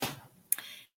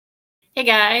Hey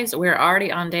guys, we're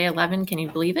already on day 11. Can you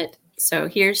believe it? So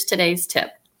here's today's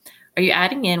tip. Are you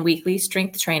adding in weekly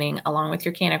strength training along with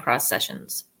your Canicross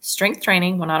sessions? Strength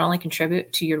training will not only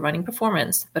contribute to your running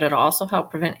performance, but it'll also help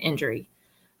prevent injury.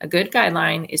 A good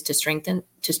guideline is to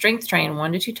strength train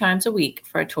 1 to 2 times a week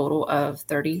for a total of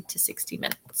 30 to 60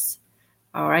 minutes.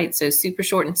 All right, so super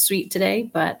short and sweet today,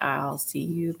 but I'll see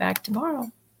you back tomorrow.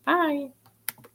 Bye.